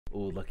Oh,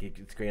 look,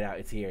 it's grayed out.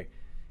 It's here.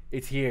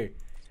 It's here.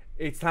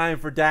 It's time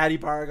for Daddy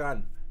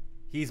BARRAGAN.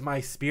 He's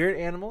my spirit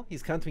animal.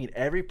 He's come to me at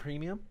every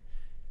premium.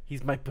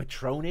 He's my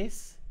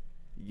Patronus.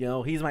 You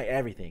know, he's my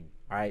everything.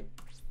 All right.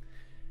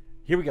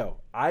 Here we go.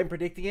 I'm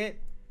predicting it.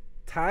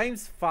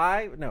 Times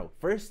 5. No,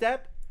 first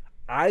step.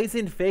 Eyes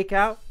in fake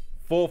out.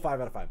 Full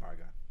 5 out of 5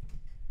 BARRAGAN.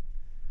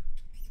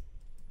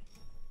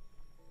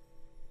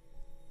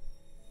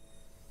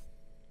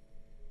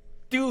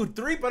 Dude,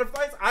 3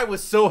 butterflies. I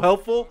was so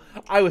helpful.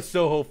 I was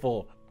so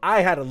hopeful.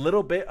 I had a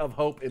little bit of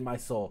hope in my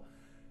soul.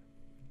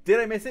 Did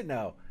I miss it?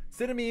 No.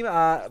 Cinnamon,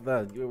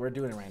 we're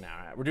doing it right now.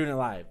 Right? We're doing it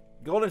live.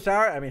 Golden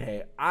shower. I mean,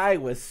 hey, I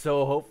was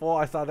so hopeful.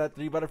 I saw that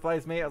 3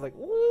 butterflies, mate. I was like,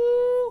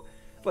 woo!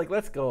 It's like,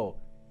 let's go.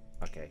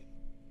 Okay.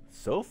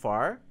 So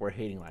far, we're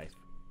hating life.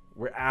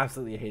 We're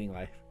absolutely hating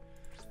life.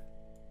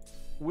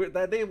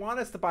 They want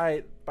us to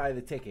buy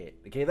the ticket.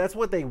 Okay, that's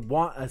what they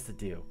want us to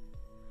do.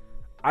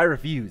 I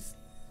refuse.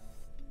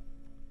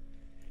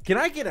 Can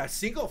I get a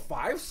single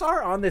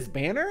 5-star on this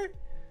banner?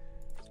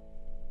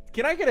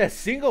 Can I get a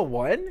single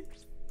one?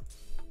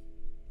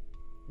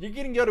 You're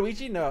getting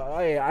Yoruichi? No, oh,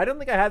 yeah, I don't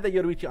think I have that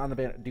Yoruichi on the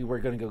banner. Dude, we're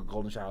gonna go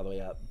golden shower all the way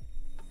up.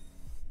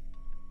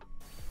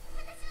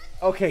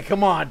 Okay,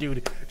 come on,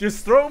 dude.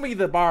 Just throw me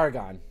the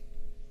BARRAGAN.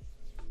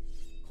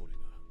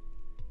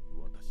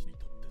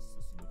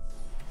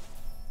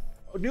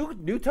 Oh,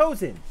 new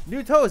Tozen.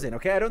 New Tozen.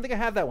 Okay, I don't think I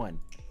have that one.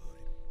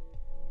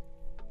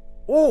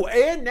 Oh,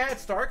 and Nat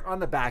Stark on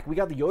the back. We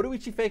got the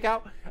Yoruichi fake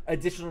out.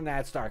 Additional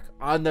Nat Stark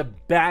on the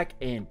back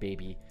end,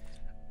 baby.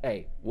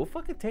 Hey, we'll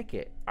fucking take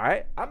it. All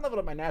right, I'm leveling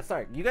up my Nat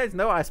Stark. You guys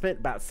know I spent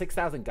about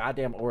 6,000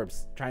 goddamn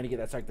orbs trying to get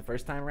that Stark the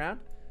first time around.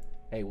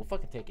 Hey, we'll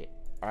fucking take it.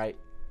 All right,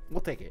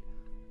 we'll take it.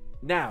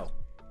 Now,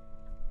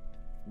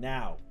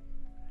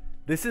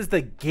 this is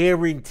the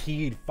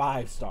guaranteed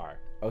 5-star.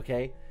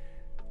 Okay,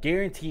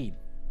 guaranteed.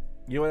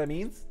 You know what that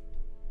means?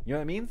 You know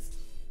what that means?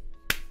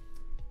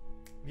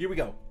 Here we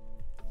go.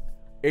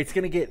 It's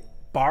gonna get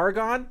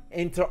BARRAGAN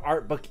into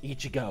Art Book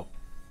Ichigo.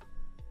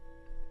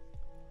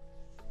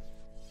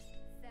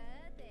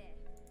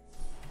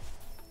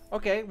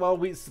 Okay, well,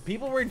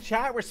 people were in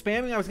chat, were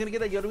spamming. I was gonna get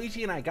that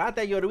Yoruichi, and I got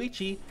that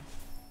Yoruichi.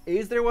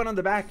 Is there one on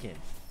the back end?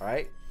 All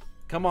right,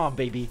 come on,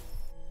 baby,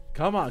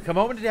 come on, come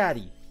home to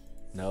daddy.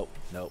 Nope,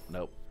 nope,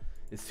 nope.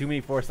 It's too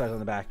many 4-stars on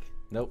the back.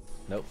 Nope,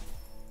 nope.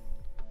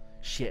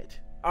 Shit.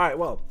 All right,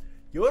 well,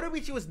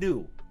 Yoruichi was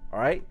new. All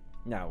right.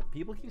 Now,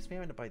 people keep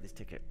spamming to buy this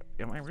ticket.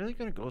 Am I really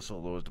going to go so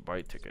low as to buy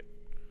a ticket?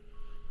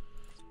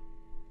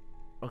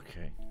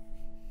 Okay.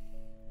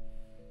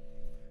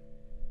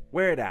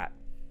 Where it at?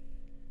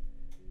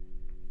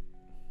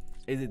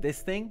 Is it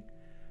this thing?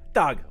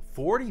 Dog,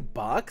 40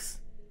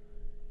 bucks?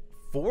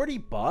 40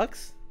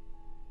 bucks?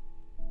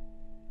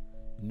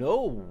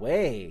 No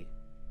way.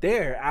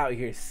 They're out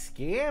here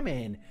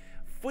scamming.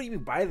 What do you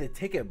mean buy the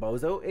ticket,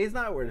 bozo? It's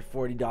not worth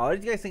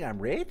 $40. You guys think I'm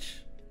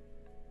rich?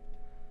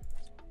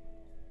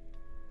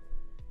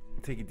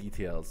 Ticket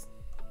details.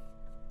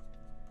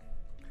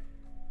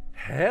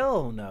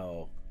 Hell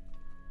no.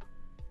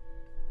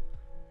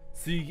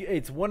 So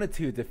it's 1 of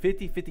 2. It's a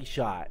 50-50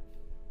 shot.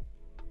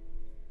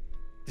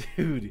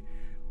 Dude,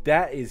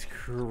 that is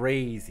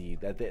crazy.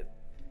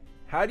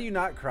 How do you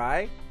not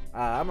cry?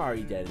 I'm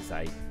already dead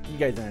inside. You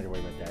guys don't have to worry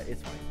about that.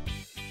 It's fine.